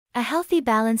A healthy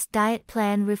balanced diet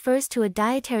plan refers to a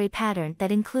dietary pattern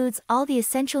that includes all the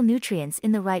essential nutrients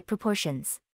in the right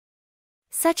proportions.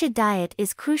 Such a diet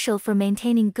is crucial for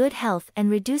maintaining good health and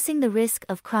reducing the risk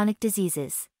of chronic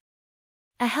diseases.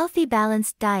 A healthy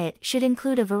balanced diet should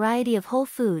include a variety of whole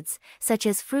foods, such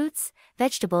as fruits,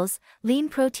 vegetables, lean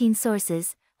protein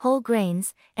sources, whole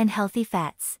grains, and healthy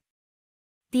fats.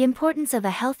 The importance of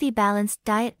a healthy balanced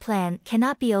diet plan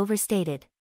cannot be overstated.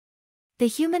 The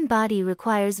human body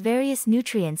requires various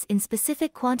nutrients in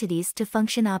specific quantities to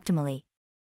function optimally.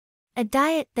 A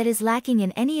diet that is lacking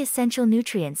in any essential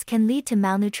nutrients can lead to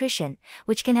malnutrition,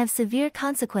 which can have severe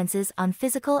consequences on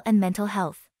physical and mental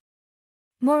health.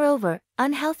 Moreover,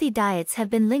 unhealthy diets have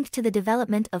been linked to the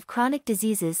development of chronic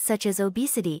diseases such as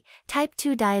obesity, type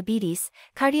 2 diabetes,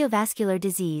 cardiovascular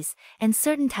disease, and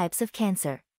certain types of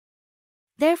cancer.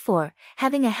 Therefore,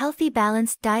 having a healthy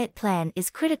balanced diet plan is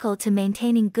critical to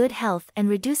maintaining good health and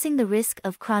reducing the risk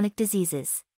of chronic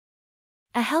diseases.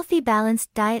 A healthy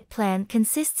balanced diet plan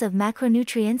consists of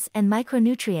macronutrients and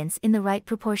micronutrients in the right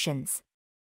proportions.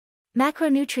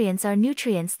 Macronutrients are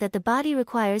nutrients that the body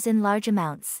requires in large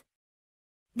amounts.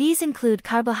 These include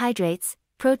carbohydrates,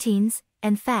 proteins,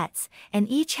 and fats, and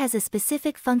each has a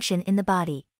specific function in the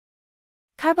body.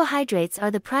 Carbohydrates are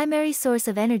the primary source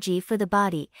of energy for the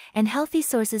body, and healthy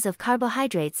sources of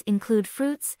carbohydrates include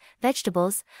fruits,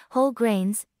 vegetables, whole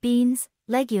grains, beans,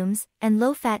 legumes, and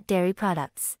low-fat dairy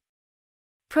products.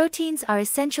 Proteins are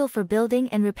essential for building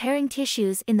and repairing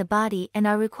tissues in the body and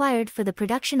are required for the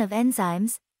production of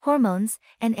enzymes, hormones,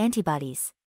 and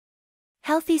antibodies.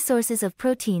 Healthy sources of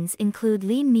proteins include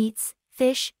lean meats,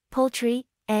 fish, poultry,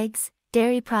 eggs,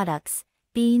 dairy products,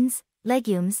 beans,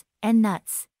 legumes, and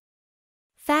nuts.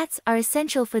 Fats are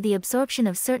essential for the absorption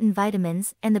of certain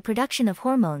vitamins and the production of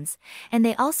hormones, and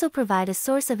they also provide a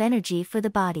source of energy for the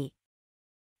body.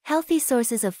 Healthy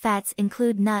sources of fats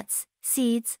include nuts,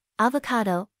 seeds,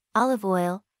 avocado, olive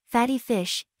oil, fatty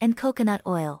fish, and coconut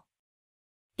oil.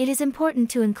 It is important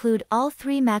to include all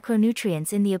three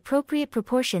macronutrients in the appropriate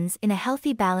proportions in a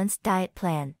healthy balanced diet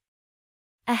plan.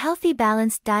 A healthy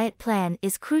balanced diet plan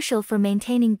is crucial for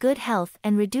maintaining good health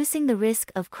and reducing the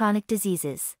risk of chronic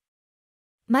diseases.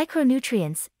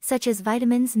 Micronutrients, such as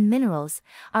vitamins and minerals,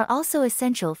 are also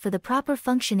essential for the proper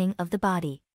functioning of the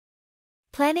body.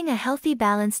 Planning a healthy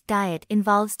balanced diet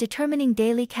involves determining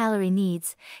daily calorie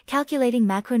needs, calculating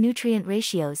macronutrient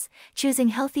ratios, choosing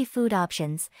healthy food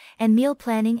options, and meal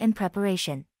planning and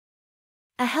preparation.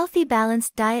 A healthy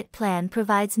balanced diet plan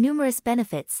provides numerous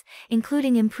benefits,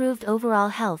 including improved overall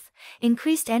health,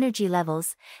 increased energy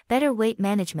levels, better weight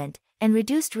management, and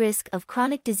reduced risk of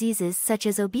chronic diseases such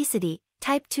as obesity,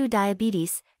 type 2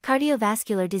 diabetes,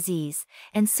 cardiovascular disease,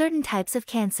 and certain types of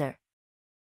cancer.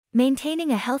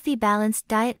 Maintaining a healthy balanced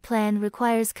diet plan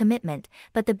requires commitment,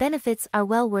 but the benefits are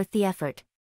well worth the effort.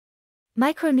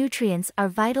 Micronutrients are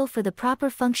vital for the proper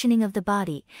functioning of the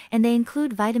body, and they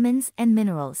include vitamins and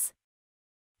minerals.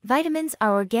 Vitamins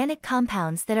are organic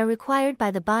compounds that are required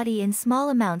by the body in small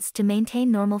amounts to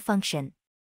maintain normal function.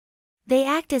 They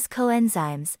act as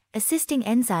coenzymes, assisting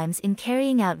enzymes in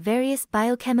carrying out various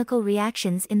biochemical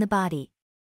reactions in the body.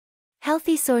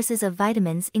 Healthy sources of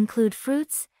vitamins include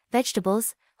fruits,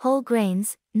 vegetables, whole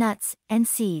grains, nuts, and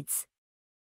seeds.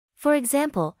 For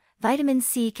example, vitamin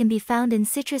C can be found in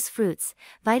citrus fruits,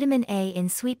 vitamin A in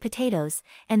sweet potatoes,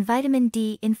 and vitamin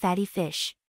D in fatty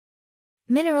fish.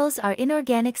 Minerals are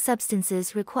inorganic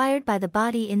substances required by the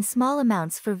body in small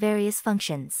amounts for various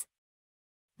functions.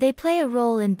 They play a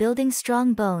role in building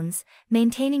strong bones,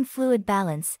 maintaining fluid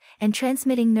balance, and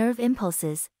transmitting nerve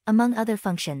impulses, among other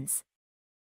functions.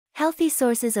 Healthy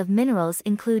sources of minerals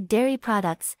include dairy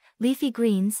products, leafy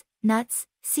greens, nuts,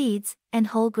 seeds, and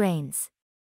whole grains.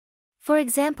 For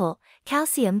example,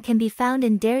 calcium can be found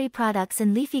in dairy products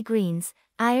and leafy greens,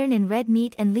 iron in red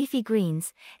meat and leafy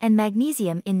greens, and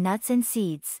magnesium in nuts and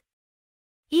seeds.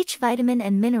 Each vitamin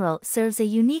and mineral serves a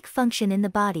unique function in the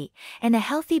body, and a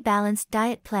healthy balanced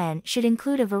diet plan should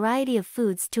include a variety of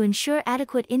foods to ensure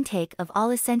adequate intake of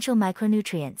all essential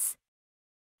micronutrients.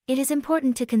 It is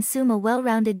important to consume a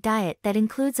well-rounded diet that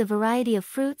includes a variety of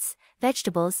fruits,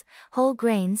 vegetables, whole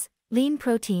grains, lean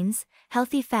proteins,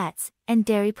 healthy fats, and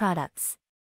dairy products.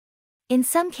 In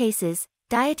some cases,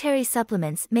 dietary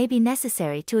supplements may be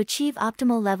necessary to achieve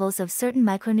optimal levels of certain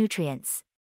micronutrients.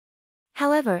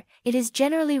 However, it is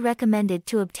generally recommended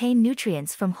to obtain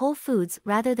nutrients from whole foods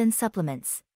rather than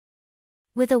supplements.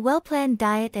 With a well-planned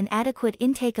diet and adequate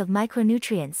intake of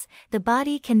micronutrients, the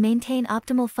body can maintain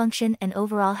optimal function and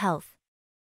overall health.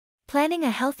 Planning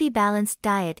a healthy balanced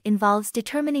diet involves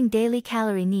determining daily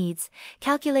calorie needs,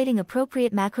 calculating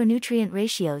appropriate macronutrient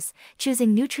ratios,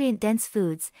 choosing nutrient-dense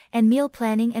foods, and meal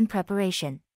planning and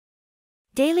preparation.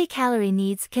 Daily calorie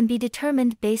needs can be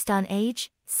determined based on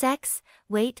age, sex,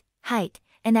 weight, height,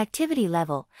 and activity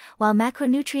level, while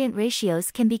macronutrient ratios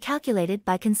can be calculated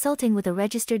by consulting with a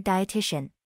registered dietitian.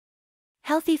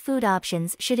 Healthy food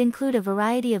options should include a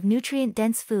variety of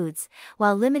nutrient-dense foods,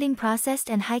 while limiting processed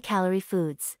and high-calorie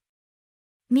foods.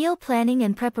 Meal planning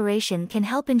and preparation can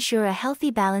help ensure a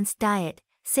healthy balanced diet,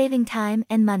 saving time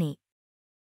and money.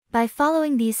 By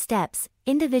following these steps,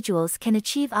 individuals can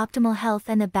achieve optimal health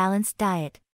and a balanced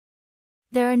diet.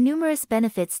 There are numerous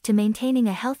benefits to maintaining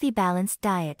a healthy balanced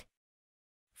diet.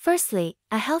 Firstly,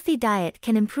 a healthy diet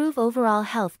can improve overall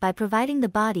health by providing the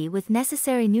body with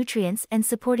necessary nutrients and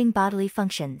supporting bodily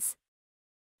functions.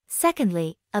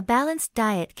 Secondly, a balanced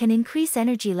diet can increase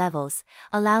energy levels,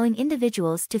 allowing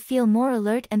individuals to feel more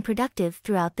alert and productive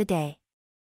throughout the day.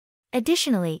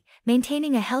 Additionally,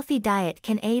 maintaining a healthy diet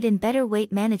can aid in better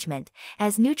weight management,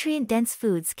 as nutrient-dense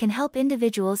foods can help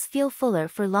individuals feel fuller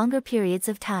for longer periods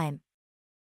of time.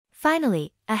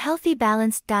 Finally, a healthy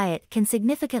balanced diet can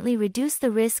significantly reduce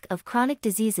the risk of chronic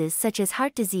diseases such as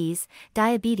heart disease,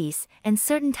 diabetes, and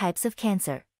certain types of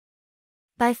cancer.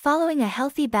 By following a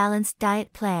healthy balanced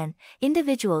diet plan,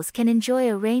 individuals can enjoy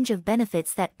a range of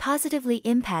benefits that positively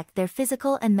impact their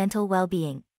physical and mental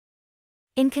well-being.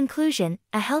 In conclusion,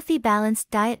 a healthy balanced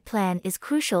diet plan is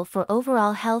crucial for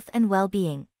overall health and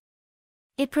well-being.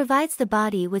 It provides the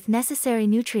body with necessary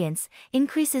nutrients,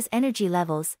 increases energy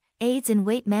levels, aids in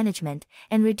weight management,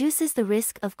 and reduces the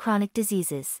risk of chronic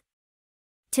diseases.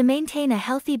 To maintain a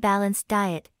healthy balanced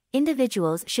diet,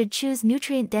 individuals should choose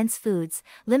nutrient-dense foods,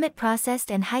 limit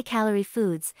processed and high-calorie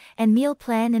foods, and meal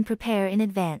plan and prepare in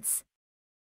advance.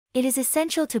 It is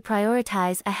essential to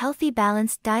prioritize a healthy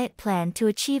balanced diet plan to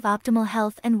achieve optimal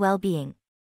health and well-being.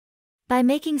 By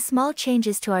making small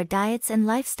changes to our diets and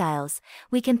lifestyles,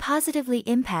 we can positively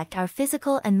impact our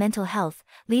physical and mental health,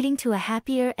 leading to a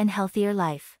happier and healthier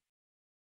life.